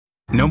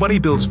Nobody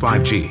builds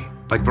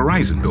 5G like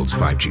Verizon builds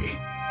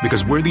 5G,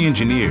 because we're the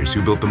engineers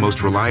who built the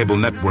most reliable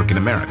network in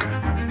America.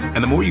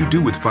 And the more you do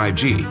with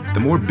 5G, the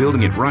more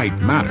building it right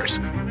matters.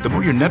 The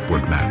more your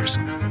network matters.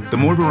 The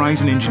more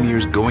Verizon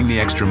engineers going the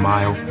extra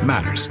mile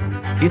matters.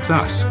 It's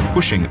us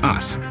pushing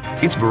us.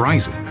 It's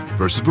Verizon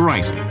versus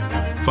Verizon.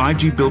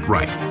 5G built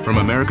right from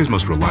America's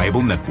most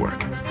reliable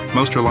network.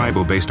 Most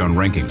reliable based on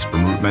rankings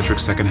from RootMetrics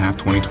second half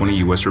 2020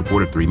 U.S.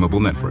 report of 3 mobile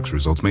networks.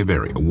 Results may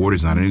vary. Award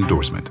is not an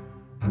endorsement.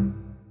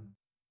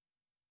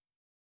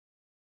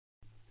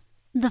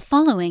 The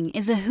following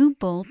is a Hoop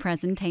Ball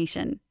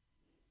presentation.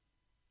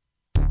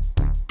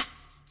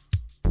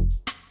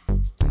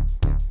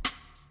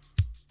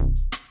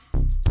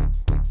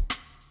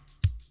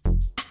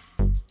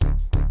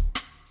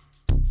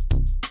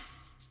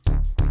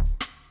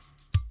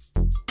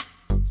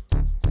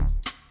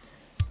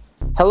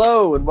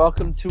 Hello and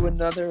welcome to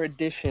another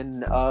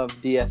edition of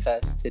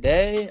DFS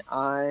Today.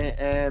 I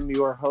am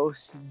your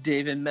host,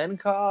 David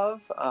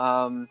Menkov.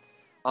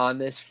 On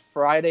this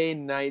Friday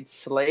night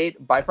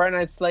slate. By Friday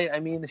night slate, I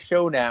mean the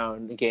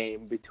showdown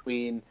game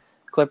between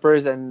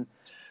between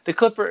the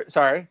Clippers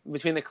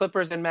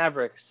and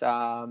Mavericks.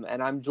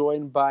 And I'm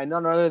joined by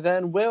none other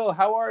than Will.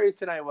 How are you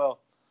tonight, Will?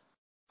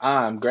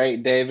 I'm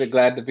great, David.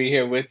 Glad to be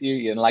here with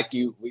you. And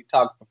we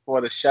talked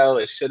before the show,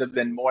 it should have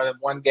been more than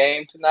one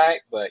game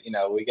tonight, but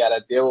we got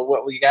to deal with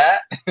what we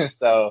got.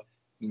 So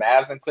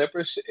Mavs and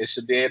Clippers, it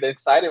should be an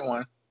exciting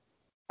one.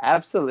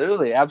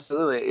 Absolutely.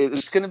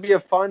 It's going to be a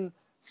fun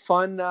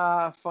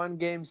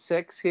game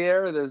 6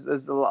 here.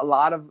 There's a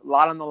lot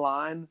on the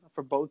line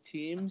for both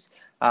teams.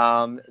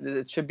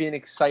 It should be an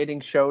exciting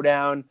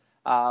showdown.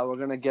 We're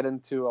going to get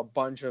into a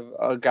bunch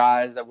of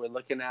guys that we're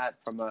looking at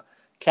from a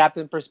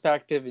captain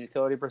perspective,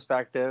 utility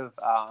perspective.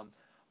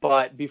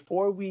 But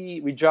before we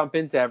jump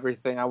into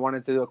everything, I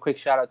wanted to do a quick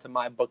shout out to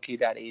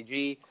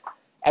mybookie.ag.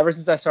 Ever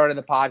since I started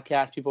the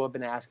podcast, people have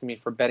been asking me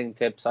for betting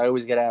tips. I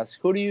always get asked,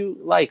 who do you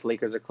like,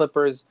 Lakers or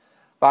Clippers,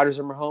 Rodgers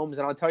or Mahomes?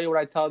 And I'll tell you what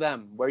I tell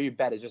them. Where you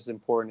bet is just as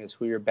important as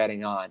who you're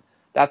betting on.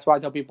 That's why I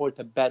tell people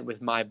to bet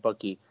with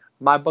MyBookie.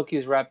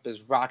 MyBookie's rep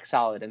is rock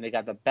solid, and they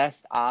got the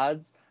best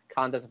odds,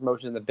 contest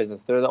promotions in the business.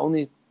 They're the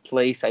only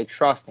place I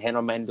trust to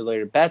handle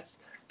manipulated bets.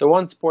 They're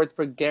one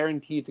sportsbook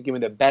guaranteed to give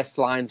me the best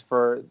lines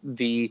for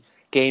the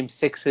Game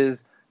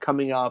 6s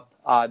coming up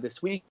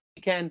this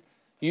weekend.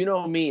 You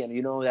know me, and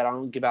you know that I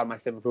don't give out my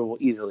stamp of approval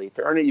easily.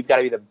 To earn it, you've got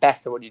to be the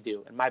best at what you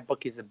do. And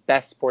MyBookie is the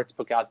best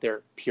sportsbook out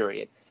there,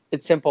 period.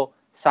 It's simple.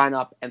 Sign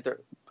up, enter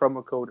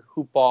promo code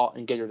HoopBall,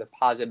 and get your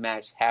deposit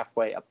matched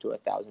halfway up to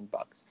 $1,000.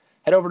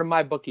 Head over to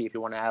MyBookie if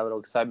you want to add a little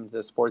excitement to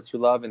the sports you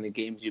love and the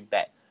games you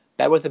bet.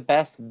 Bet with the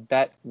best.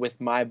 Bet with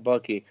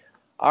MyBookie.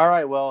 All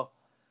right, well,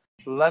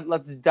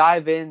 let's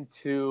dive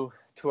into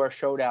our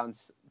showdown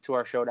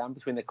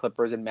between the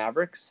Clippers and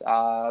Mavericks.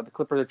 The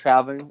Clippers are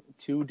traveling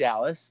to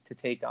Dallas to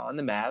take on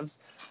the Mavs.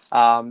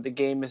 The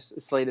game is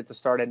slated to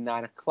start at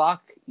 9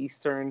 o'clock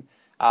Eastern.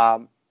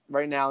 Right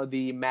now,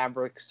 the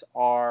Mavericks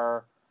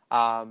are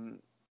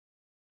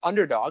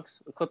underdogs.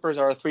 The Clippers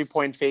are a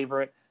 3-point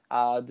favorite.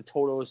 The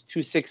total is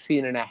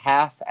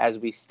 216.5 as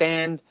we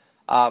stand.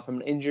 From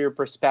an injury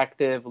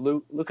perspective,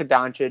 Luka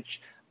Doncic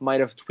might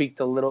have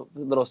tweaked a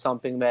little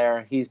something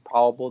there. He's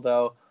probable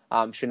though.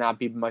 Should not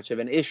be much of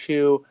an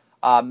issue.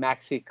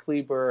 Maxi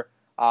Kleber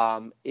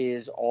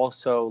is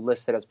also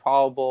listed as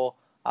probable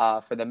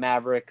for the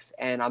Mavericks.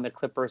 And on the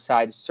Clippers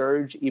side,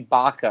 Serge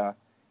Ibaka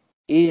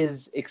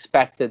is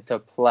expected to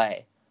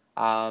play.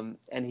 And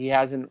he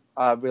hasn't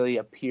really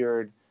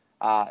appeared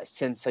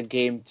since a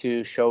Game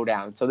 2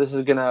 showdown. So this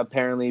is going to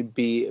apparently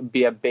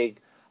be a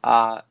big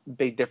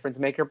difference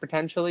maker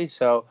potentially.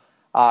 So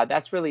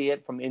that's really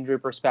it from injury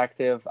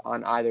perspective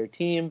on either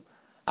team.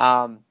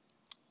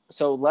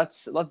 So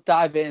let's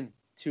dive in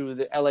to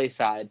the LA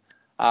side.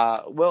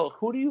 Will,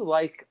 who do you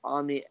like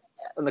on the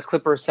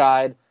Clippers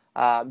side?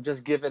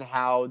 Just given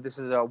how this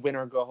is a win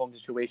or go home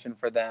situation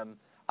for them.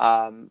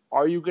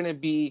 Are you going to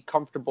be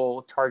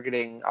comfortable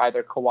targeting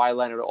either Kawhi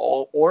Leonard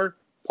or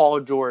Paul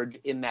George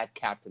in that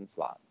captain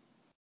slot?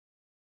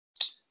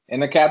 In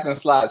the captain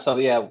slot, so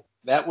yeah,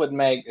 that would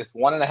make it's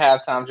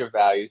 1.5 times your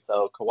value.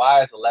 So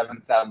Kawhi is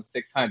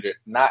 11,600,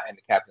 not in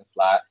the captain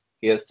slot.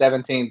 He is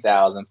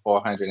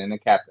 17,400 in the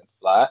captain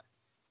slot.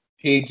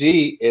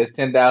 PG is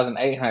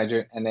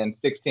 10,800 and then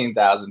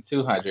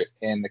 16,200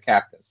 in the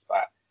captain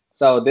spot.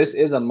 So this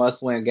is a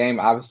must-win game,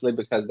 obviously,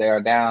 because they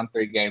are down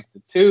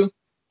 3-2.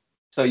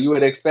 So you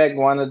would expect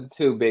one of the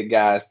two big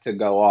guys to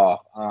go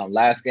off.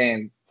 Last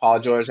game, Paul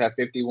George had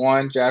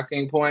 51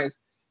 DraftKings points,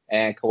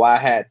 and Kawhi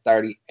had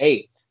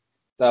 38.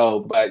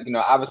 So, but,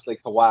 obviously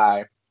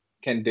Kawhi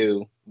can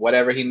do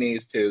whatever he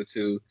needs to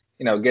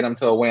get him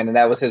to a win. And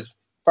that was his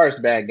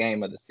first bad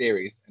game of the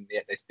series, and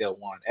yet they still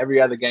won.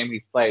 Every other game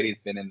he's played, he's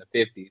been in the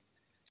 50s.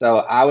 So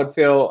I would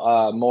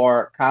feel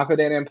more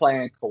confident in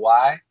playing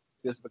Kawhi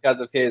just because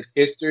of his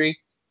history.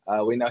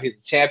 We know he's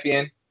a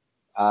champion.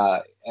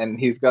 And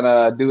he's going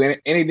to do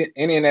any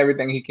and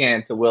everything he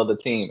can to will the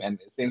team. And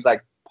it seems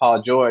like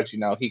Paul George,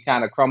 he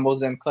kind of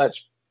crumbles in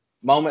clutch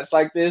moments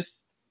like this.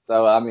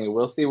 So, I mean,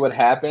 we'll see what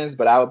happens,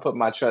 but I would put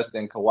my trust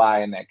in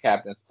Kawhi in that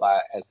captain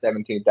spot at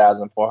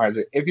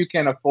 17,400 if you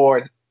can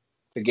afford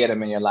to get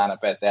him in your lineup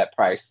at that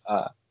price.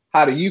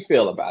 How do you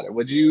feel about it?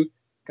 Would you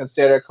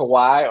consider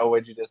Kawhi, or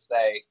would you just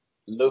say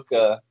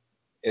Luka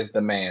is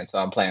the man, so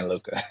I'm playing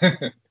Luka?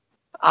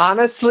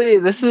 Honestly,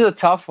 this is a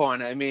tough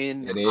one. I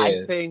mean, It I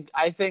is.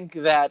 think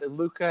that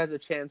Luka has a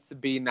chance to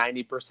be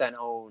 90%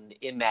 owned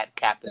in that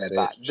captain That is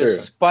spot, true.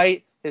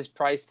 despite his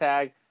price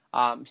tag.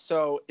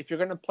 So if you're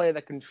going to play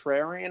the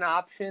contrarian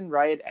option,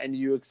 right, and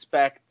you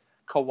expect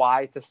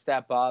Kawhi to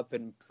step up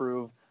and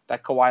prove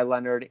that Kawhi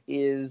Leonard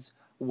is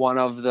one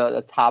of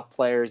the top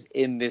players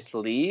in this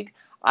league,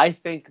 I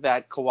think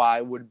that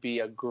Kawhi would be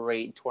a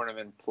great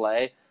tournament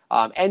play.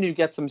 And you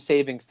get some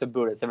savings to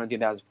boot at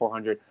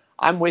 17,400.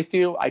 I'm with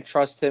you. I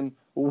trust him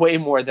way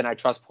more than I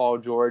trust Paul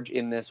George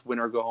in this win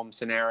or go home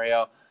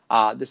scenario.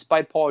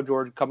 Despite Paul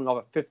George coming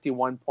off a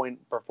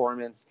 51-point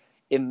performance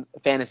in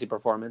fantasy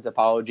performance,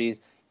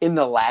 in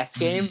the last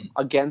game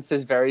against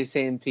this very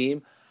same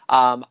team,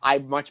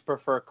 I much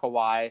prefer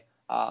Kawhi.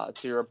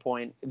 To your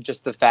point,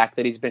 just the fact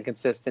that he's been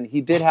consistent.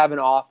 He did have an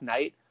off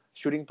night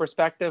shooting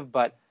perspective,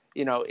 but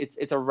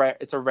it's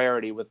a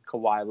rarity with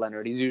Kawhi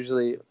Leonard. He's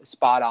usually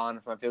spot on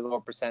from a field goal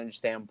percentage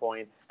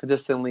standpoint,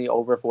 consistently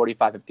over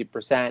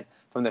 45-50%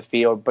 from the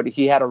field. But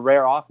he had a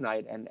rare off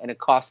night, and it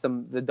cost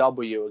him the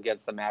W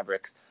against the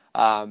Mavericks.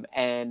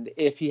 And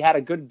if he had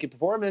a good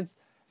performance,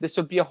 this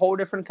would be a whole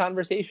different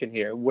conversation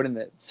here, wouldn't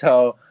it?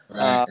 So,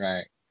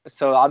 Right.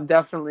 So I'm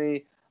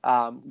definitely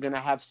going to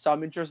have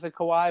some interest in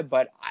Kawhi,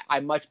 but I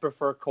much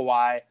prefer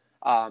Kawhi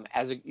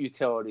as a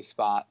utility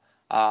spot.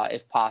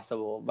 If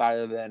possible,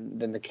 rather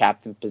than the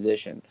captain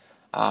position.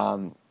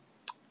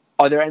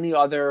 Are there any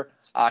other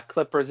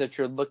Clippers that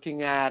you're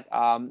looking at?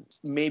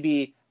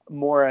 Maybe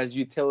more as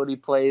utility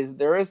plays.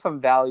 There is some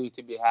value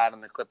to be had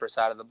on the Clipper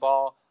side of the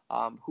ball.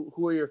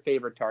 Who are your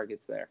favorite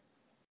targets there?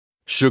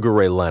 Sugar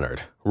Ray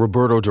Leonard,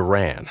 Roberto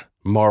Duran,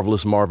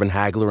 Marvelous Marvin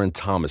Hagler, and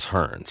Thomas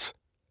Hearns.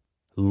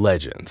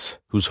 Legends,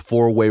 whose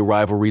four-way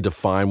rivalry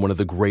defined one of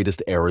the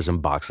greatest eras in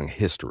boxing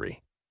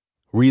history.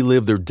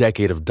 Relive their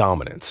decade of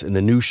dominance in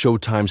the new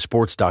Showtime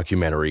sports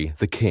documentary,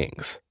 The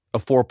Kings, a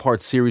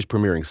 4-part series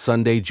premiering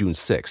Sunday, June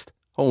 6th,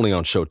 only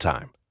on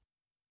Showtime.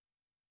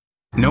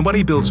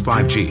 Nobody builds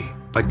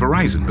 5G like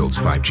Verizon builds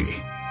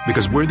 5G,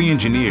 because we're the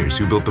engineers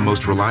who built the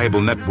most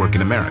reliable network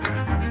in America.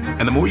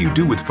 And the more you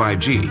do with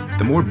 5G,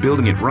 the more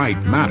building it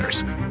right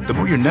matters. The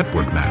more your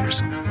network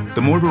matters.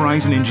 The more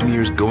Verizon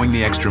engineers going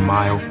the extra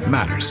mile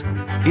matters.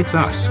 It's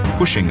us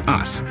pushing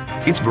us.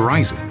 It's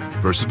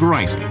Verizon versus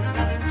Verizon.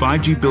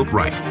 5G built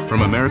right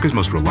from America's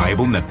most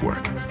reliable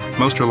network.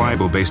 Most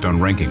reliable based on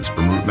rankings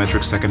from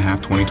RootMetrics second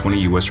half 2020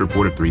 U.S.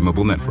 report of 3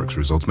 mobile networks.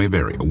 Results may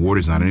vary. Award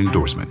is not an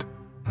endorsement.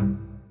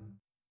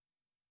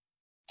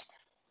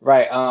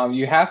 Right.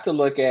 You have to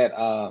look at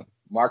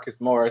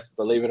Marcus Morris,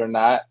 believe it or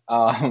not.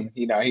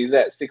 He's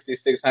at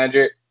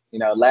 6,600.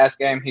 Last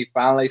game he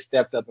finally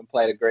stepped up and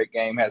played a great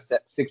game, has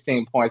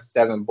 16 points,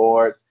 7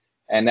 boards,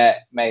 and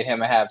that made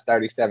him have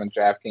 37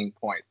 DraftKings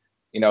points.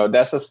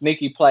 That's a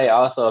sneaky play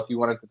also if you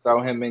wanted to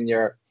throw him in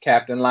your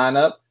captain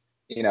lineup.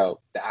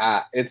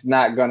 It's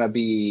not going to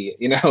be,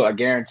 a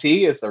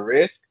guarantee. It's a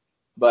risk.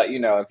 But,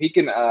 if he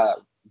can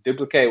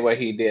duplicate what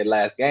he did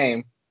last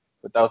game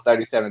with those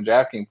 37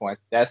 DraftKings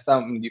points, that's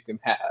something you can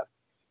have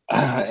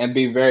and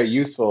be very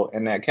useful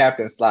in that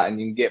captain slot, and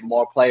you can get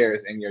more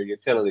players in your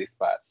utility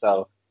spot.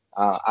 So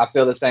I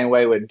feel the same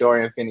way with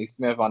Dorian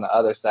Finney-Smith on the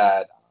other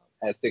side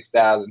at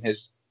 6,000.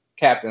 His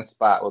captain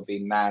spot would be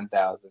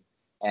 9,000.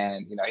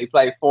 And, he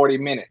played 40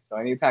 minutes. So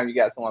anytime you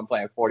got someone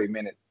playing 40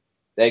 minutes,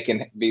 they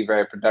can be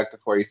very productive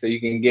for you. So you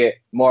can get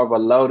more of a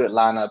loaded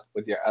lineup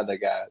with your other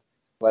guys.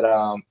 But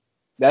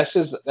that's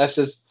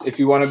just if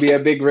you want to be a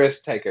big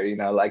risk taker,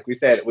 like we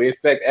said, we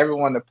expect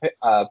everyone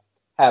to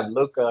have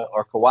Luka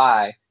or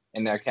Kawhi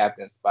in their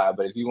captain spot.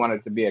 But if you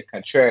wanted to be a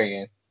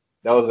contrarian,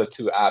 those are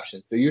 2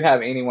 options. Do you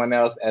have anyone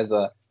else as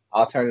an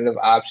alternative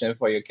option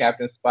for your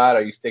captain spot, or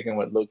are you sticking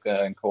with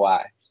Luka and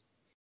Kawhi?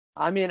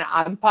 I mean,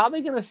 I'm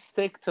probably going to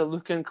stick to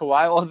Luka and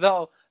Kawhi,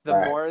 although the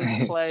Morris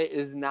play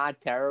is not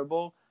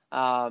terrible.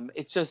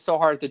 It's just so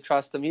hard to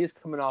trust him. He's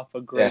coming off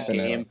a great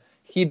game.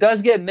 He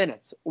does get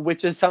minutes,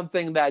 which is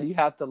something that you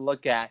have to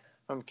look at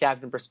from a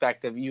captain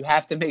perspective. You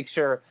have to make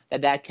sure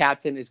that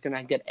captain is going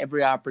to get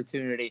every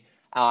opportunity.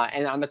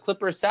 And on the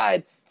Clippers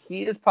side,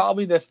 he is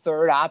probably the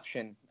 3rd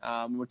option.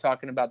 We're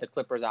talking about the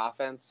Clippers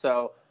offense,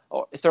 so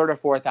 3rd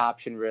or 4th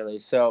option, really.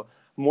 So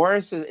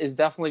Morris is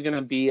definitely going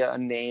to be a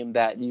name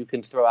that you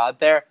can throw out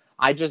there.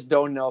 I just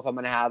don't know if I'm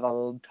going to have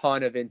a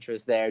ton of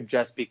interest there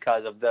just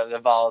because of the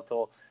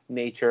volatile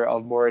nature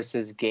of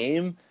Morris's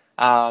game.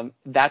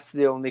 That's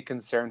the only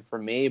concern for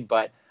me.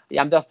 But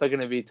yeah, I'm definitely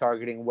going to be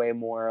targeting way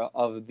more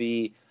of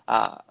the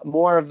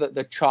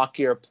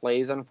chalkier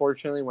plays,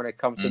 unfortunately, when it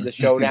comes to the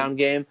showdown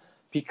game,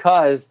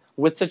 because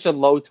with such a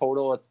low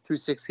total, it's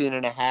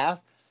 216.5.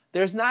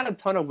 There's not a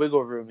ton of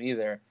wiggle room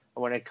either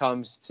when it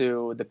comes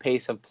to the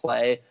pace of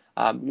play.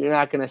 You're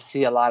not going to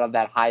see a lot of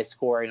that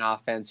high-scoring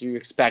offense you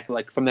expect,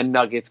 like from the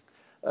Nuggets,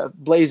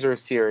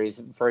 Blazers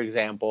series, for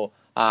example,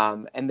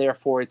 and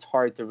therefore it's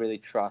hard to really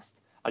trust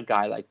a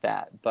guy like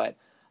that. But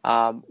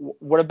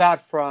what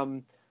about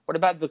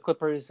the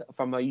Clippers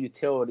from a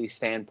utility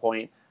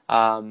standpoint?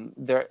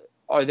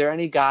 Are there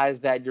any guys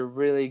that you're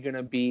really going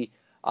to be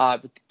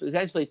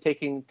potentially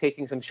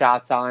taking some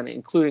shots on,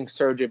 including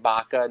Serge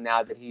Ibaka,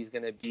 now that he's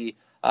going to be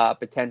a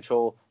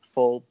potential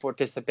full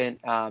participant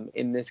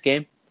in this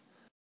game?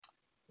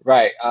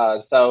 Right.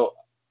 So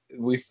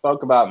we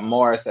spoke about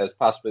Morris as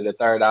possibly the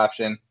third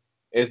option.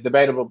 It's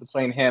debatable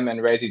between him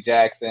and Reggie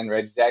Jackson.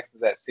 Reggie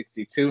Jackson's at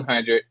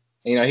 6,200.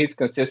 He's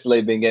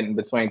consistently been getting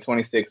between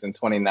 26 and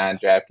 29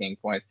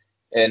 DraftKings points.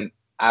 And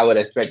I would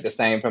expect the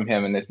same from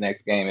him in this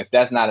next game. If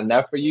that's not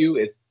enough for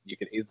you, you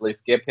could easily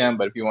skip him.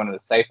 But if you wanted a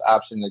safe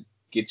option to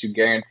get you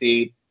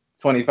guaranteed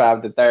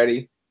 25 to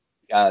 30,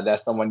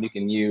 that's someone you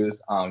can use.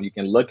 You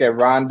can look at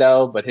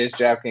Rondo, but his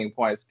DraftKings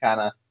points kind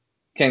of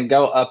can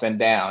go up and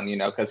down,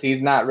 because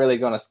he's not really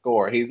going to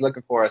score. He's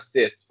looking for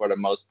assists for the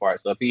most part.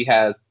 So if he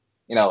has,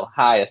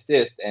 high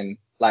assist and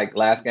like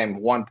last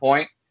game 1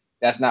 point,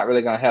 that's not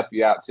really going to help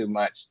you out too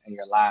much in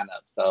your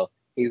lineup. So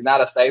he's not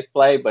a safe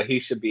play, but he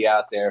should be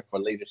out there for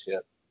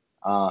leadership.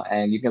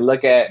 And you can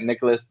look at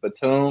Nicholas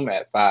Batum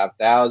at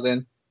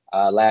 5,000.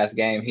 Last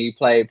game he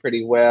played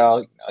pretty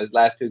well. His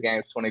last 2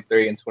 games,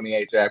 23 and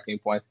 28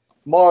 DraftKings points.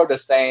 More of the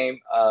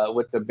same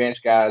with the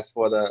bench guys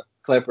for the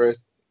Clippers.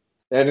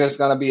 They're just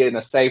going to be in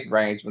a safe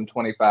range from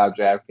 25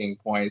 DraftKings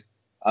points.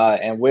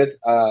 And with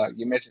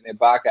you mentioned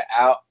Ibaka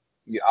out,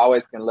 you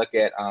always can look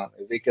at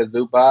Ivica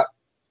Zubac,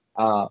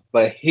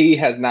 but he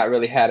has not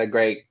really had a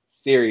great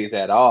series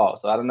at all.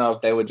 So I don't know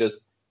if they would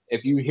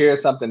if you hear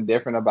something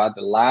different about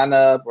the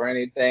lineup or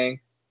anything,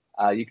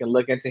 you can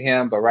look into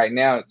him. But right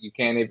now, you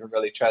can't even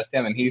really trust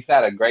him. And he's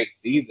had a great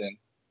season.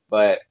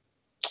 But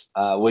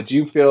would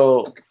you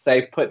feel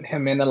safe putting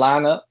him in the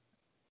lineup?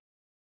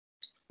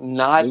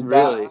 Not Zubac?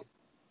 really.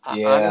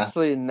 Yeah.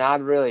 Honestly,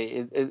 not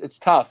really. It's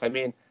tough. I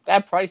mean,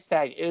 that price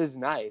tag is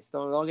nice.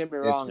 Don't get me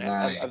wrong.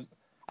 Nice.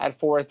 At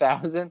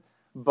 4,000,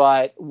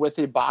 but with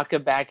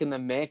Ibaka back in the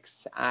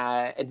mix,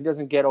 and he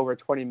doesn't get over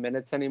 20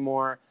 minutes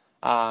anymore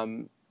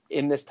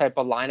in this type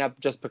of lineup,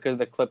 just because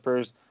the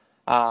Clippers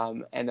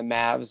and the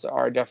Mavs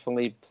are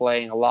definitely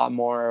playing a lot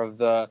more of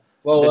the.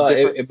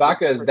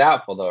 Ibaka is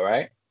doubtful though,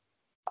 right?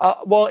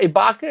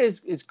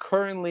 Ibaka is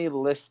currently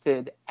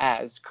listed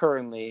as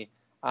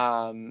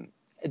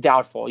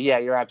doubtful. Yeah,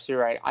 you're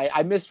absolutely right.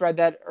 I misread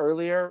that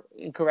earlier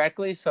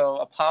incorrectly, so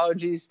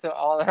apologies to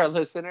all our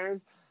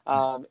listeners.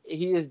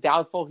 He is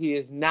doubtful. He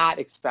is not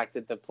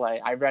expected to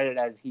play. I read it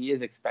as he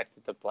is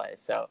expected to play.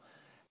 So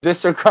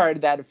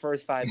disregard that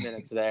first 5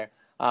 minutes there.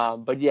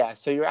 But yeah,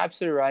 so you're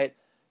absolutely right.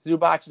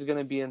 Zubac is going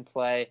to be in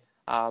play,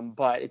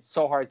 but it's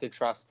so hard to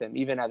trust him,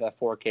 even at that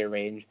 4K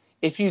range.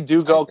 If you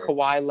do go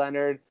Kawhi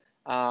Leonard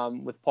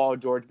with Paul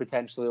George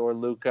potentially or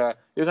Luka,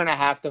 you're going to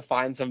have to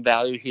find some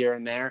value here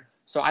and there.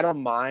 So I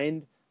don't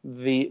mind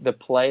the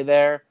play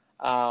there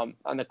on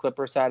the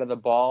Clipper side of the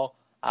ball.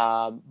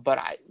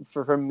 But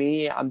for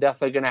me, I'm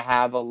definitely going to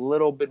have a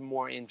little bit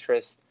more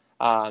interest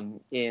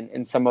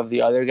in some of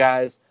the other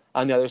guys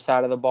on the other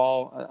side of the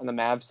ball, on the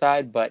Mavs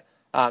side. But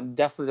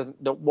definitely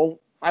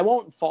I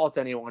won't fault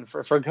anyone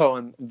for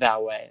going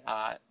that way,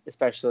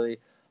 especially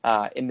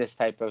in this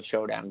type of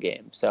showdown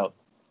game. So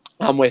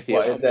I'm with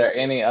you. Is there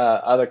any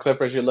other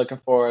Clippers you're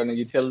looking for in the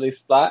utility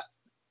spot?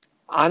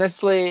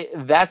 Honestly,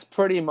 that's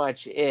pretty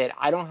much it.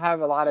 I don't have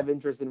a lot of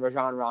interest in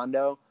Rajon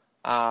Rondo.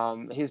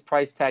 His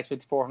price tag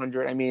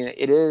 $5,400. I mean,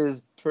 it is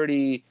a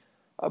pretty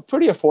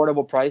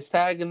affordable price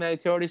tag in the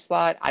utility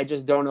slot. I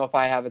just don't know if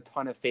I have a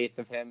ton of faith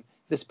of him,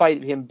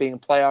 despite him being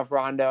playoff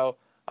Rondo,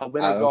 a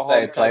winner go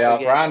home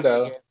playoff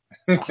Rondo.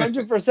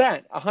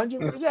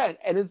 100%.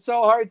 And it's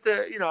so hard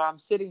to, I'm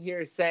sitting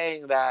here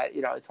saying that,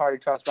 it's hard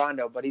to trust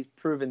Rondo, but he's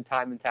proven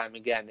time and time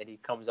again that he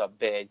comes up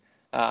big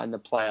in the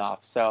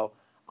playoffs. So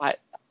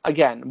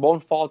Again,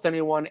 won't fault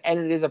anyone, and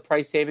it is a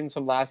price savings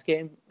from last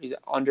game. He's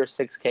under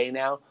 6K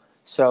now,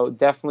 so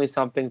definitely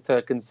something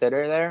to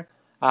consider there.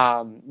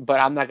 But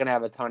I'm not going to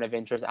have a ton of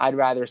interest. I'd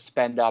rather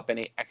spend up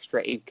an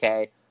extra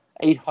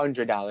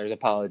 $800,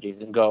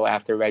 apologies, and go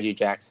after Reggie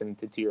Jackson,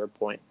 to your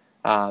point.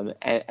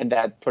 And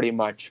that pretty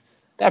much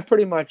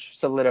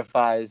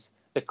solidifies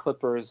the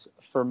Clippers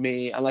for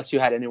me, unless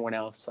you had anyone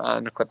else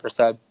on the Clippers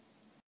side.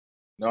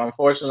 No,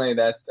 unfortunately,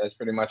 that's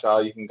pretty much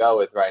all you can go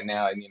with right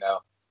now. And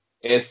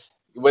it's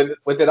with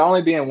it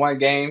only being one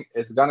game,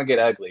 it's gonna get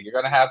ugly. You're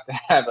gonna have to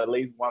have at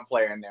least one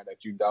player in there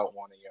that you don't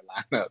want in your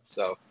lineup.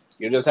 So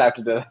you just have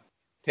to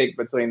pick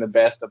between the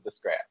best of the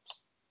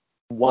scraps.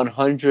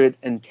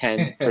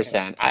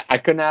 110%. I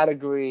could not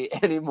agree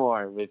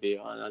anymore with you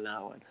on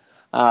that one.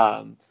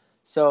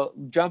 So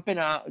jumping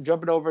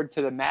over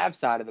to the Mavs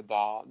side of the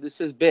ball,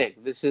 this is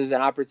big. This is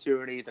an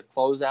opportunity to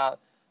close out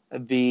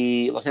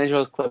the Los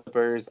Angeles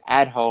Clippers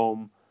at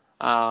home.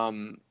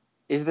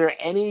 Is there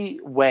any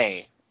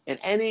way in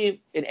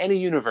any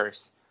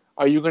universe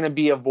are you going to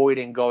be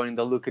avoiding going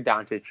the Luka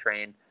Doncic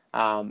train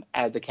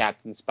at the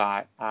captain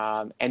spot?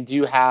 And do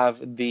you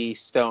have the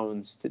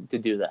stones to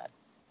do that?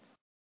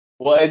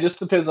 Well, it just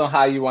depends on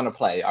how you want to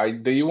play.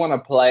 Do you want to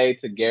play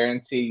to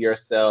guarantee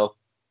yourself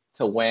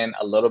to win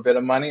a little bit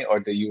of money, or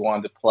do you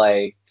want to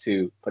play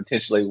to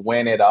potentially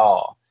win it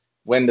all,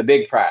 win the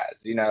big prize?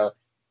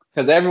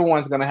 Because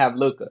everyone's gonna have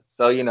Luka.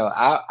 So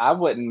I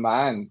wouldn't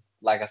mind,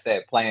 like I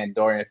said, playing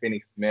Dorian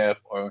Finney-Smith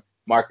or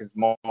Marcus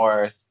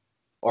Morris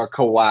or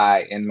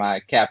Kawhi in my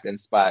captain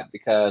spot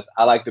because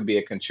I like to be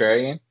a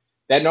contrarian.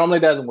 That normally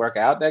doesn't work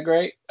out that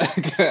great,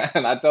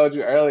 and I told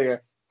you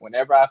earlier.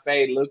 Whenever I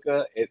fade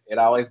Luka, it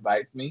always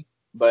bites me.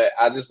 But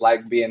I just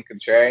like being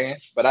contrarian.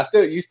 But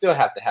you still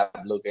have to have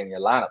Luka in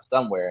your lineup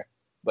somewhere.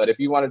 But if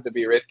you wanted to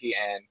be risky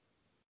and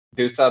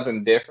do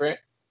something different,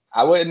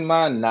 I wouldn't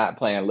mind not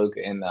playing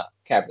Luka in the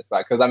captain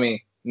spot. Because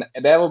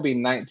that would be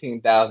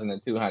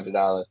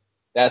 $19,200.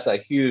 That's a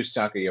huge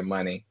chunk of your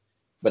money.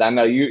 But I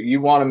know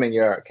you want him in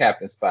your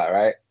captain spot,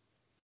 right?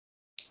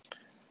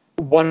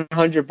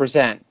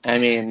 100%.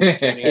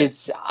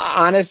 It's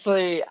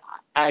honestly,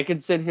 I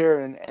could sit here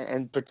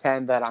and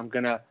pretend that I'm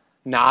gonna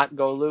not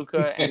go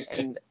Luka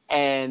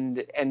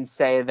and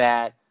say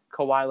that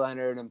Kawhi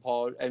Leonard and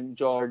Paul and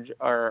George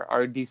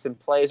are decent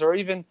plays, or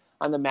even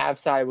on the Mavs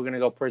side we're gonna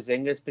go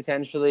Porzingis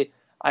potentially.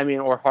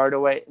 Or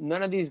Hardaway.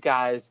 None of these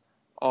guys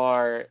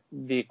are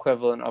the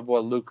equivalent of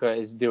what Luka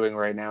is doing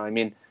right now.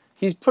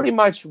 He's pretty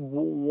much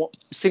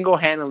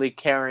single-handedly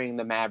carrying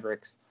the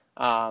Mavericks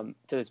to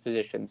this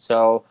position.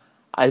 So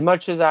as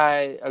much as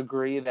I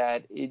agree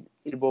that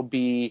it will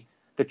be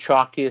the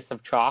chalkiest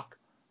of chalk,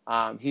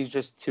 he's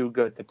just too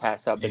good to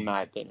pass up, in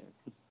my opinion.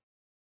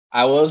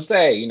 I will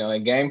say,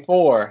 in Game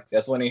 4,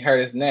 that's when he hurt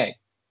his neck.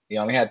 He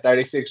only had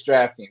 36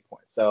 DraftKings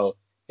points. So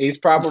he's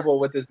probable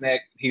with his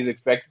neck. He's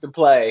expected to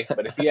play.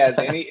 But if he has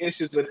any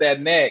issues with that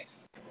neck,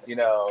 he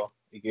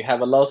could have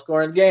a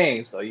low-scoring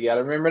game. So you got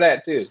to remember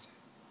that, too.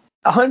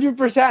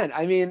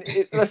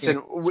 100%.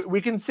 Listen,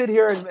 we can sit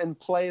here and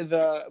play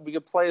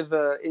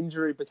the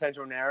injury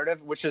potential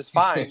narrative, which is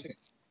fine,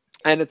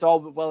 and it's all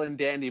well and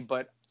dandy.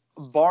 But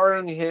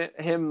barring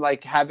him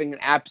like having an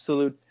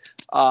absolute,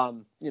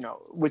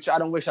 which I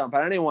don't wish on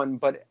anyone,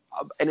 but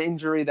an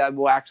injury that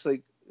will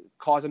actually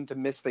cause him to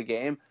miss the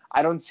game,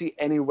 I don't see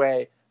any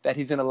way that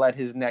he's going to let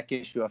his neck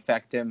issue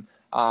affect him.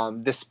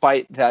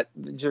 Despite that,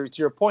 to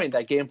your point,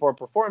 that Game 4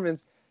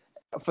 performance,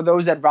 for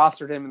those that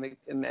rostered him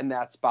in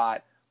that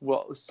spot.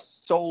 Well,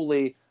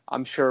 solely,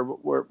 I'm sure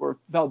we're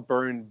felt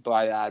burned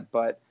by that.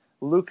 But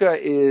Luka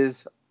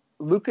is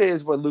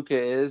what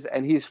Luka is,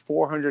 and he's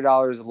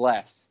 $400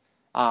 less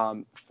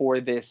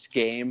for this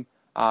game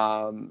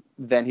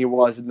than he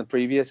was in the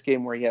previous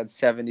game where he had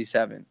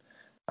 77.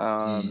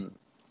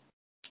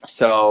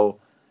 So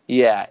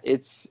yeah,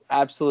 it's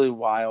absolutely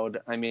wild.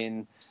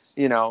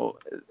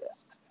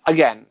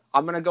 Again,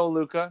 I'm gonna go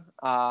Luka,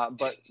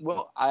 but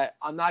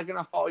I'm not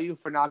gonna follow you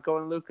for not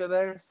going Luka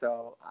there.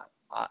 So.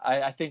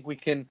 I think we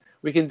can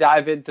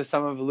dive into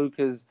some of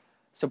Luka's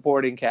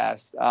supporting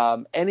cast.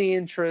 Any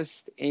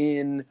interest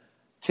in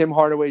Tim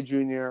Hardaway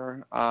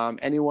Jr.?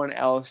 Anyone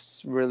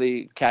else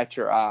really catch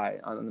your eye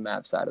on the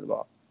Mavs side of the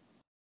ball?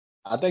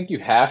 I think you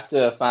have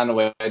to find a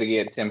way to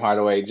get Tim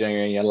Hardaway Jr.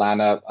 in your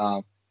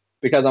lineup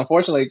because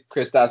unfortunately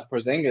Kristaps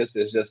Porzingis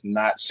has just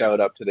not showed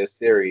up to this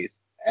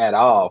series at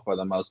all for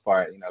the most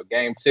part.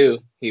 Game 2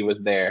 he was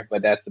there,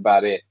 but that's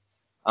about it.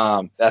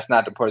 That's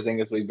not the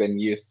Porzingis we've been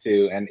used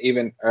to. And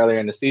even earlier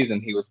in the season,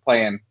 he was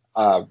playing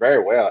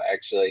very well,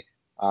 actually.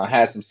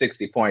 Had some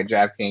 60-point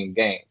DraftKings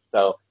games.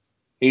 So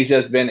he's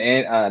just been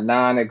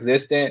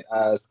non-existent,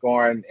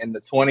 scoring in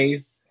the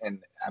 20s. And,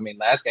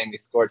 last game he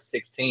scored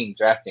 16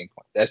 DraftKings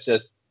points. That's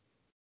just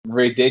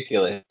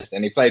ridiculous.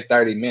 And he played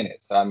 30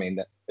 minutes. So,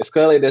 it's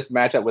clearly this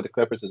matchup with the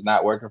Clippers is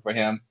not working for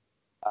him.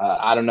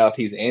 I don't know if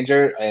he's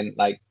injured and,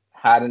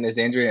 hiding his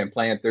injury and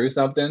playing through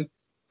something.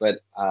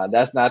 But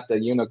that's not the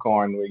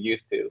unicorn we're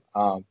used to.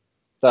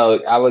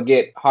 So I would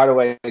get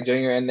Hardaway Jr.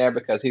 in there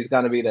because he's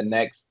going to be the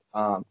next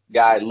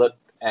guy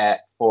looked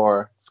at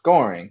for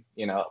scoring,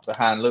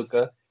 behind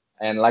Luka.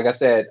 And like I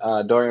said,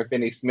 Dorian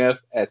Finney-Smith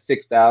at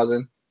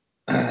 $6,000.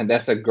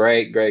 That's a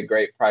great, great,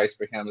 great price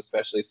for him,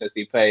 especially since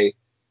he paid.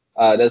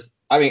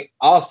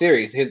 All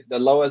series, the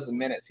lowest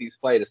minutes he's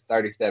played is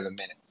 37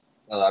 minutes.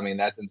 So,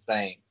 that's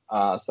insane.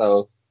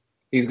 So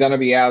he's going to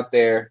be out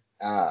there.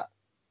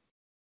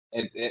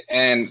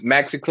 And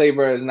Maxi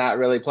Kleber is not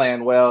really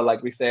playing well,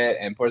 like we said,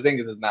 and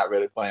Porzingis is not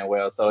really playing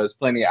well. So there's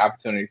plenty of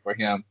opportunity for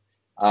him.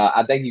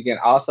 I think you can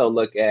also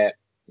look at,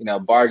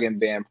 bargain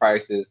bin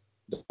prices.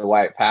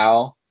 Dwight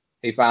Powell,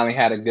 he finally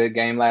had a good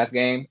game last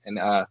game,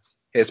 and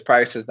his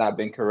price has not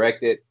been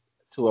corrected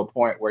to a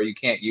point where you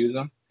can't use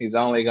him. He's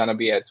only going to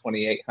be at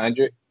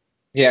 2,800.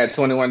 He had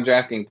 21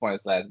 DraftKings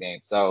points last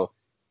game. So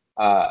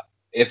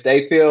if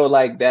they feel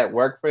like that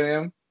worked for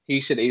them, he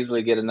should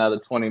easily get another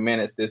 20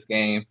 minutes this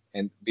game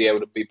and be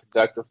able to be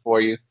productive for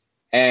you.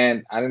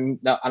 And I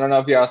don't know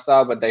if y'all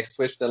saw, but they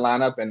switched the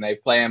lineup and they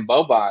playing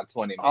Boban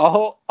 20 minutes.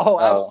 Oh, so,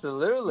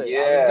 absolutely. Yeah.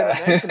 I was going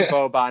to mention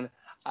Boban.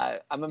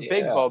 I'm a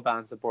big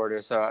Boban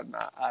supporter, so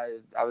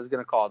I was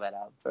going to call that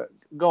out. But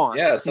go on.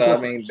 Yeah,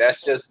 so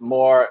that's just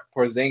more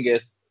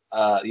Porzingis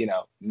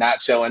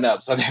not showing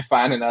up. So they're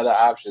finding other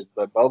options.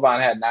 But Boban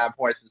had 9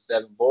 points and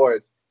 7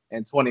 boards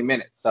in 20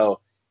 minutes. So,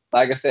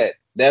 like I said,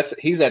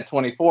 he's at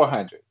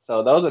 2,400.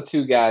 So those are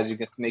 2 guys you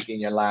can sneak in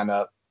your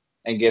lineup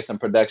and get some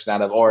production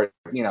out of, or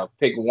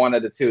pick one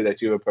of the 2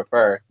 that you would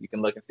prefer. You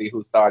can look and see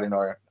who's starting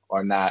or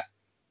not.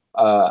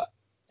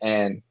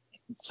 And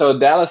so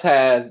Dallas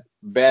has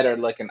better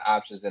looking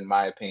options, in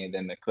my opinion,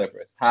 than the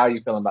Clippers. How are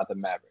you feeling about the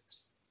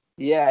Mavericks?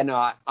 Yeah,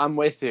 no, I'm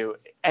with you.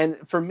 And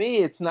for me,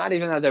 it's not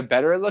even that they're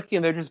better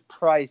looking; they're just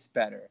priced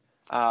better.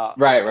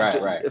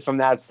 Right. From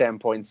that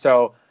standpoint,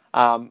 so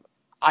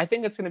I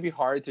think it's going to be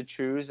hard to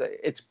choose.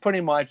 It's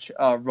pretty much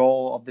a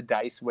roll of the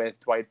dice with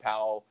Dwight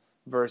Powell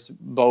versus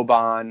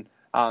Boban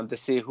to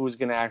see who's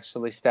going to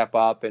actually step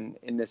up in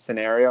this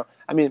scenario.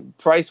 I mean,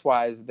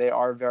 price-wise, they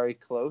are very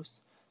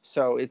close.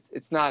 So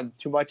it's not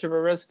too much of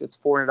a risk. It's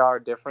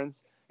 $400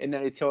 difference in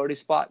that utility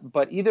spot.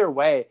 But either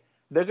way,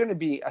 they're going to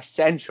be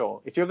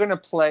essential. If you're going to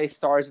play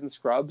stars and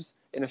scrubs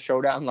in a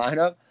showdown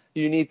lineup,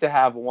 you need to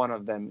have one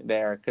of them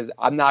there, because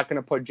I'm not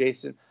going to put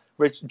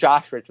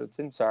Josh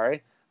Richardson.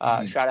 Sorry.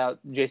 Shout out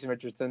Jason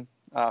Richardson,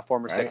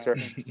 former Sixer.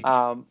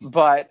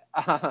 But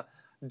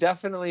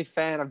definitely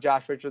fan of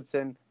Josh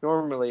Richardson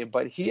normally,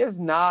 but he has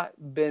not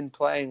been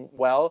playing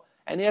well,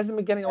 and he hasn't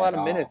been getting a lot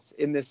of minutes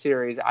in this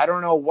series. I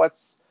don't know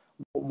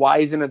why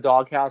he's in a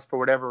doghouse for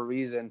whatever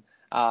reason,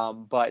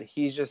 but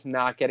he's just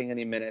not getting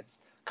any minutes.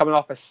 Coming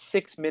off a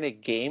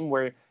 6-minute game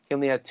where he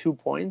only had 2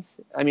 points.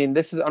 I mean,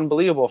 this is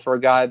unbelievable for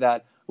a guy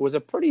that was a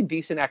pretty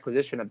decent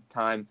acquisition at the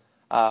time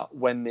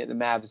when the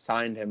Mavs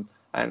signed him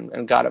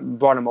and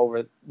brought him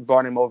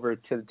over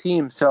to the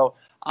team. So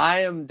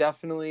I am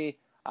definitely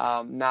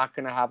not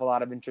going to have a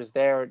lot of interest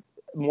there.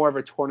 More of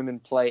a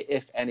tournament play,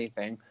 if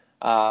anything,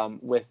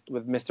 with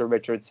Mr.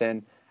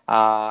 Richardson.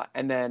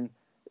 And then,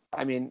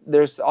 I mean,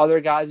 there's other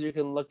guys you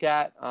can look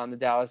at on the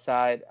Dallas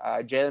side.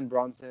 Jalen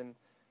Brunson,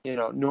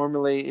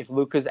 normally if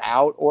Luka's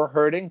out or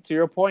hurting, to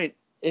your point,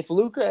 if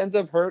Luka ends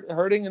up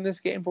hurting in this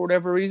game for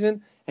whatever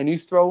reason, and you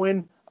throw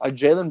in a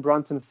Jalen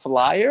Brunson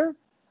flyer,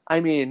 I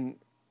mean,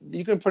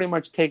 you can pretty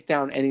much take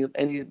down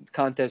any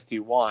contest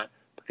you want,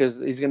 because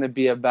he's going to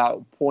be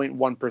about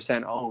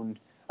 0.1% owned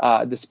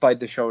despite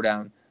the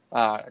showdown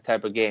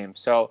type of game.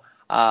 So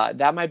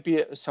that might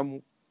be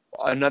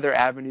another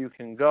avenue you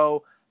can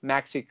go.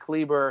 Maxi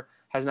Kleber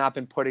has not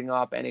been putting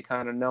up any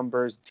kind of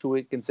numbers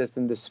too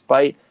consistent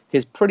despite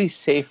his pretty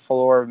safe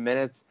floor of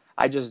minutes.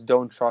 I just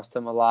don't trust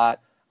him a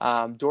lot.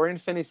 Dorian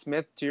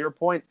Finney-Smith, to your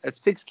point, at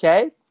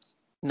 6K,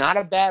 not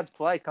a bad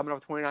play coming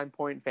off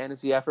 29-point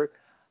fantasy effort.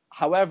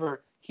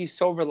 However, he's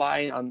so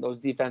reliant on those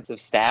defensive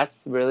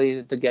stats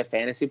really to get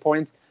fantasy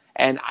points,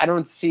 and I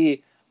don't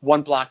see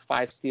 1 block,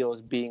 5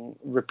 steals being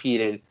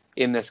repeated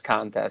in this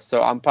contest.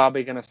 So I'm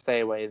probably going to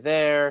stay away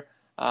there.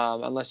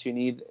 Unless you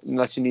need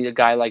a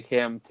guy like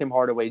him, Tim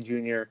Hardaway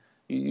Jr.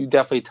 You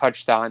definitely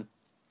touched on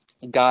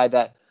a guy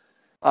that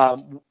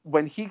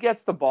when he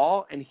gets the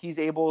ball and he's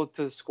able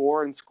to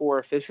score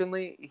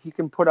efficiently, he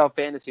can put out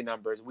fantasy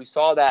numbers. We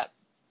saw that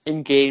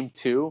in game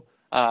 2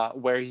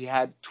 where he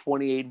had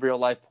 28 real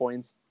life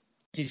points.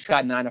 He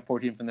shot 9 of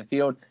 14 from the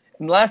field.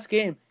 In the last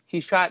game, he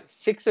shot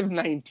 6 of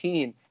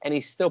 19 and he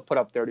still put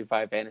up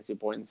 35 fantasy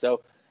points. So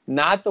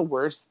not the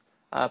worst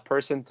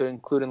person to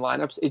include in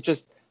lineups. It's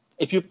just,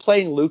 if you're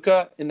playing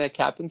Luka in that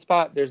captain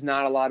spot, there's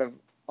not a lot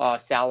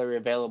of salary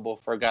available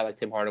for a guy like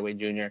Tim Hardaway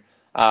Jr.,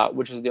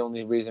 which is the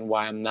only reason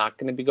why I'm not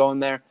going to be going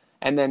there.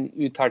 And then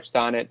you touched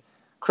on it.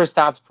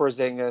 Kristaps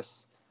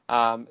Porzingis,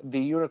 the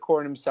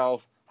unicorn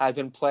himself, has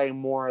been playing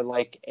more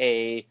like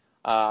a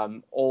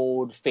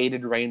old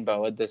faded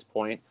rainbow at this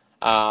point.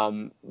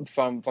 From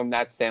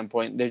that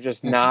standpoint, there's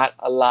just not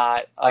a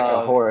lot like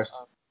a horse.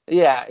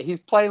 Yeah, he's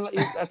playing.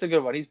 That's a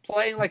good one. He's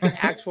playing like an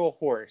actual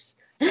horse.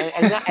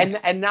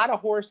 And not a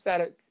horse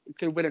that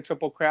could win a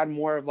triple crown,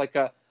 more of like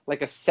a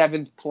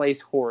 7th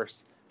place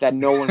horse that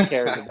no one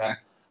cares about.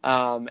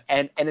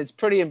 And it's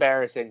pretty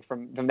embarrassing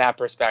from that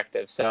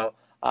perspective. So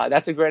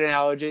that's a great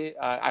analogy.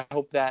 I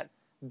hope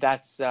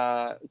that's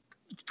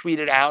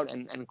tweeted out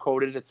and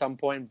quoted at some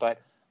point. But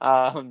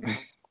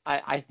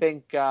I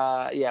think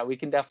we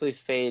can definitely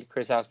fade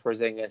Kristaps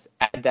Porzingis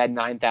at that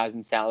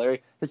 9,000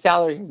 salary. The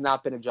salary has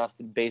not been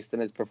adjusted based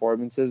on his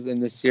performances in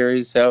this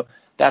series, so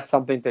that's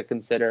something to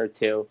consider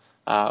too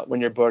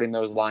when you're building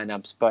those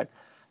lineups. But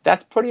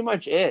that's pretty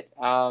much it.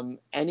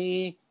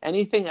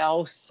 Anything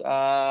else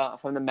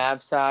from the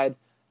Mavs side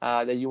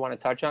that you want to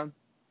touch on?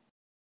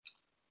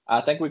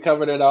 I think we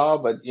covered it all,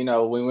 but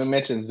when we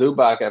mentioned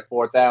Zubac at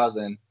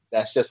 4,000,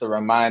 that's just a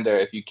reminder.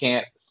 If you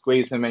can't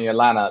squeeze him in your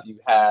lineup, you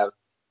have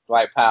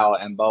Dwight Powell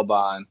and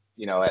Boban,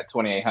 at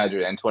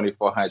 2,800 and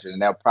 2,400,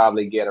 and they'll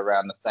probably get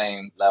around the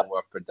same level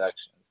of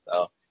production.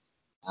 So,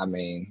 I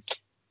mean,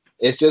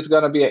 it's just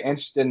going to be an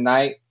interesting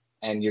night,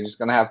 and you're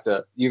going to have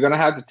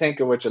to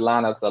tinker with your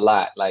lineups a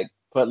lot. Like,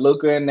 put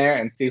Luka in there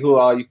and see who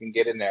all you can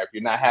get in there. If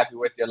you're not happy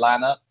with your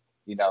lineup,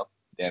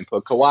 then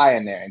put Kawhi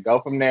in there and go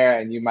from there.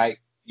 And you might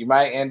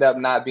end up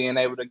not being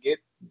able to get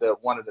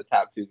one of the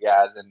top 2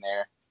 guys in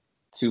there.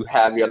 to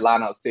have your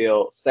lineup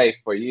feel safe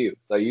for you.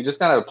 So you just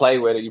kind of play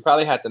with it. You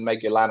probably have to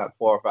make your lineup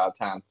 4 or 5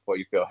 times before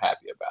you feel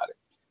happy about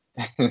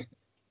it.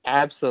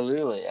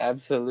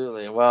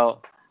 Absolutely.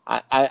 Well,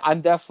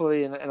 I'm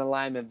definitely in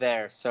alignment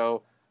there.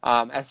 So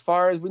as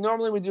far as we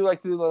normally do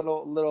like do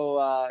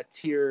little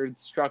tiered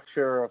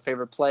structure or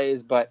favorite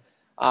plays, but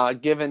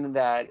given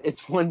that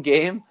it's one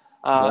game,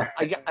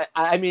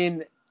 I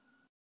mean,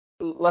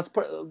 let's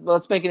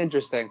make it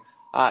interesting.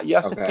 You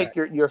have to pick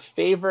your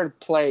favorite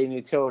play in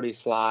utility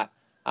slot,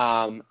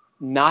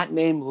 not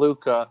named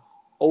Luka,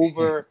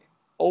 over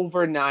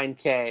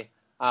 9K.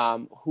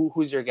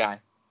 Who's your guy?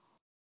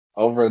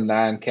 Over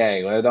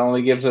 9K. Well, it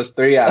only gives us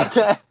 3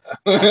 options.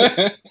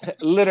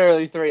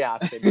 Literally 3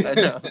 options. I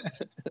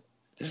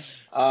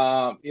know.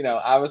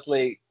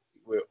 Obviously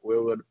we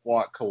would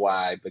want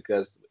Kawhi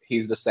because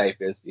he's the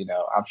safest.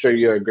 I'm sure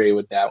you agree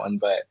with that one,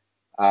 but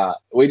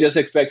we just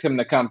expect him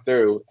to come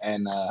through,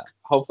 and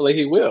hopefully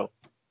he will.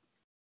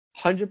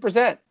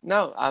 100%.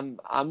 No,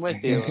 I'm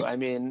with you. I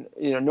mean,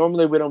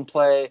 normally we don't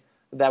play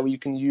that you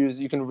can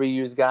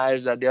reuse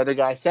guys that the other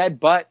guy said,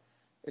 but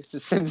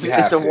since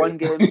it's a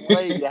one-game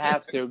slate, you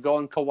have to go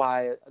on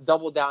Kawhi,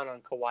 double down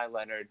on Kawhi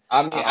Leonard.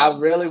 I mean, I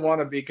really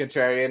want to be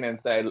contrarian and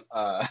say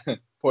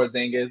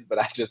Porzingis, but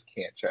I just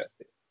can't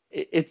trust it.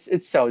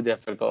 It's so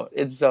difficult.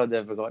 It's so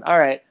difficult. All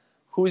right,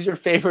 who's your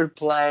favorite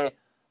play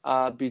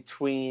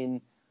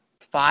between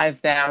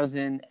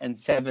 5,000 and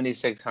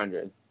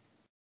 7,600?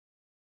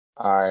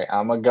 All right,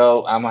 I'm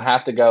gonna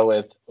have to go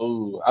with.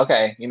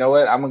 Okay. You know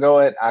what? I'm gonna go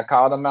with. I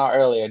called him out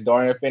earlier.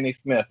 Dorian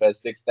Finney-Smith at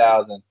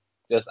 6,000.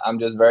 I'm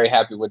just very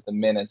happy with the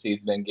minutes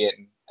he's been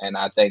getting, and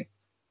I think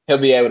he'll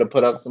be able to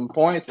put up some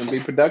points and be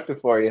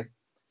productive for you.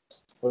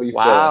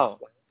 Wow,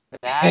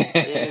 that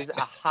is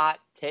a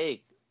hot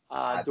take.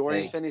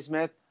 Dorian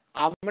Finney-Smith.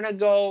 I'm gonna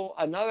go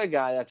another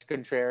guy that's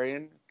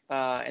contrarian,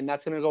 and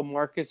that's gonna go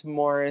Marcus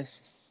Morris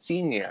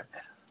Sr.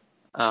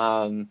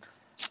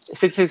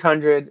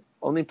 6,600,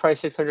 only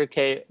price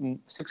 $600K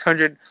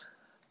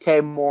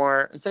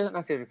more. Not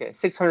 $600K,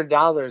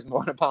 $600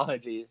 more.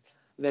 Apologies.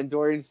 Than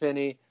Dorian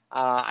Finney.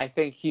 I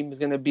think he's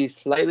going to be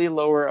slightly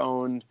lower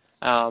owned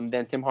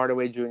than Tim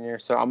Hardaway Jr.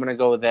 So I'm going to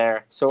go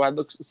there.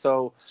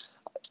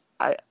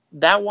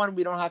 That one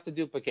we don't have to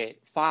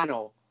duplicate.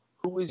 Final.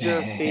 Who is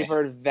your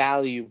favorite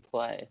value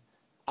play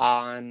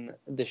on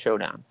the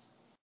Showdown?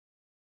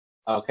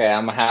 Okay,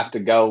 I'm going to have to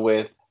go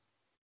with.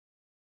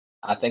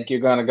 I think you're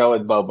going to go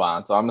with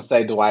Boban. So I'm going to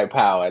say Dwight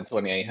Powell at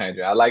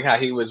 2,800. I like how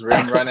he was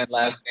rim running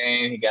last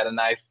game. He got a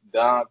nice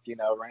dunk,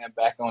 ran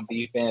back on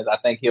defense. I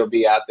think he'll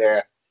be out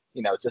there,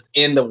 just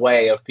in the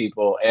way of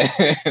people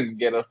and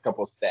get a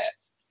couple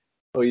stats.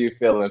 Who are you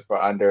feeling for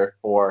under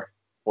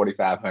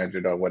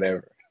 4,500 or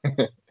whatever?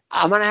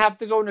 I'm going to have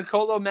to go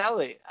Nicolo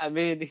Melli. I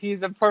mean,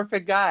 he's a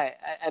perfect guy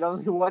at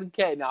only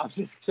 1K. No, I'm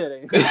just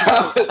kidding.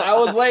 I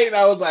was waiting.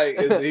 I was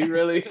like, is he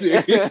really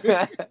serious?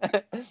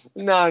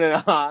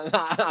 No.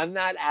 I'm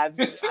not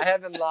absent. I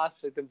haven't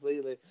lost it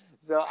completely.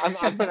 So I'm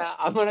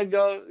gonna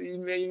go.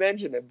 You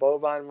mentioned it.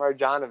 Boban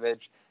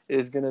Marjanovic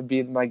is gonna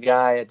be my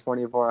guy at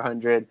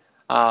 2,400.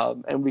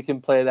 And we can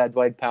play that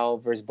Dwight Powell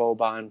versus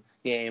Boban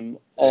game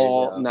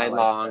all night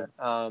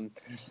long.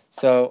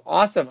 So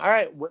awesome. All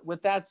right.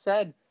 With that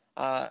said,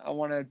 I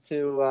wanted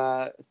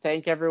to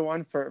thank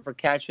everyone for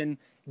catching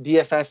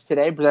DFS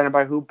today, presented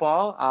by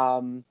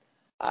Hoopball.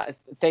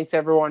 Thanks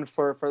everyone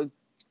for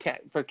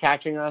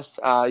catching us.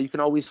 You can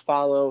always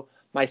follow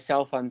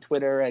myself on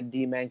Twitter at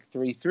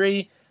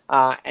dmank33,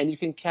 and you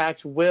can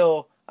catch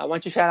Will. Why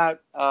don't you shout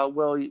out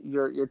Will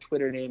your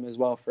Twitter name as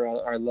well for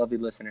our lovely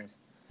listeners?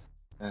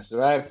 That's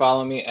right.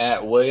 Follow me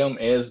at William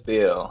is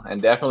Bill,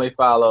 and definitely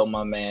follow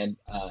my man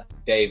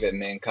David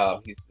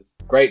Minkoff. He's a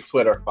great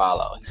Twitter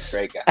follow. He's a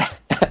great guy.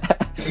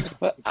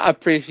 I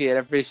appreciate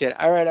it.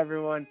 All right,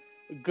 everyone.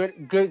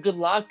 Good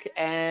luck,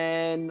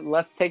 and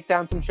let's take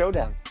down some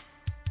showdowns.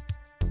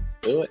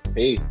 Do it.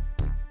 Peace.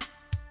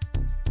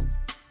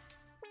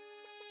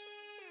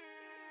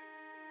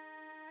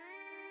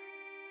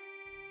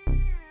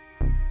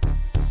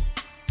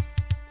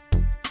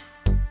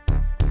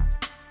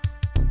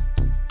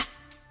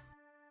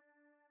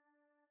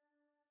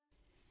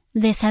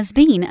 This has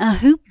been a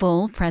Hoop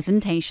Ball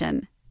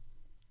presentation.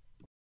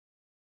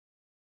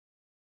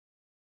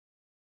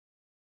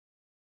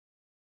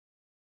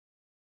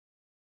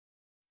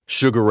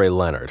 Sugar Ray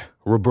Leonard,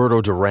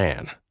 Roberto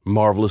Duran,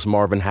 Marvelous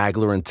Marvin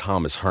Hagler, and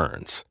Thomas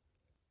Hearns.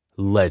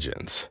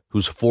 Legends,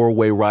 whose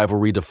four-way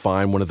rivalry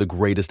defined one of the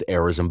greatest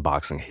eras in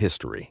boxing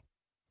history.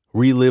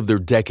 Relive their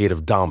decade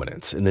of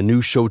dominance in the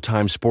new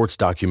Showtime sports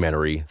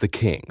documentary, The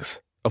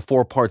Kings, a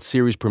 4-part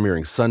series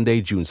premiering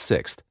Sunday, June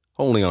 6th,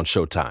 only on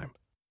Showtime.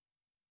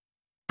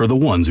 For the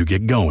ones who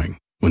get going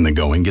when the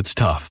going gets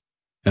tough,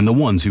 and the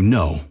ones who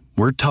know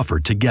we're tougher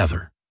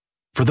together.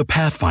 For the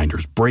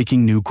Pathfinders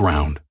breaking new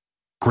ground,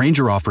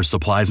 Grainger offers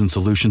supplies and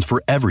solutions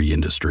for every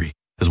industry,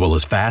 as well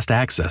as fast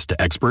access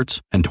to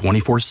experts and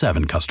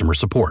 24/7 customer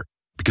support.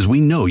 Because we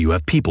know you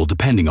have people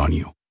depending on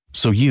you,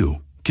 so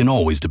you can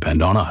always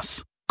depend on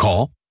us.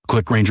 Call,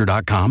 click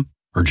Grainger.com,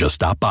 or just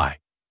stop by.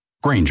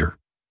 Grainger,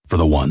 for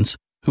the ones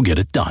who get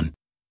it done.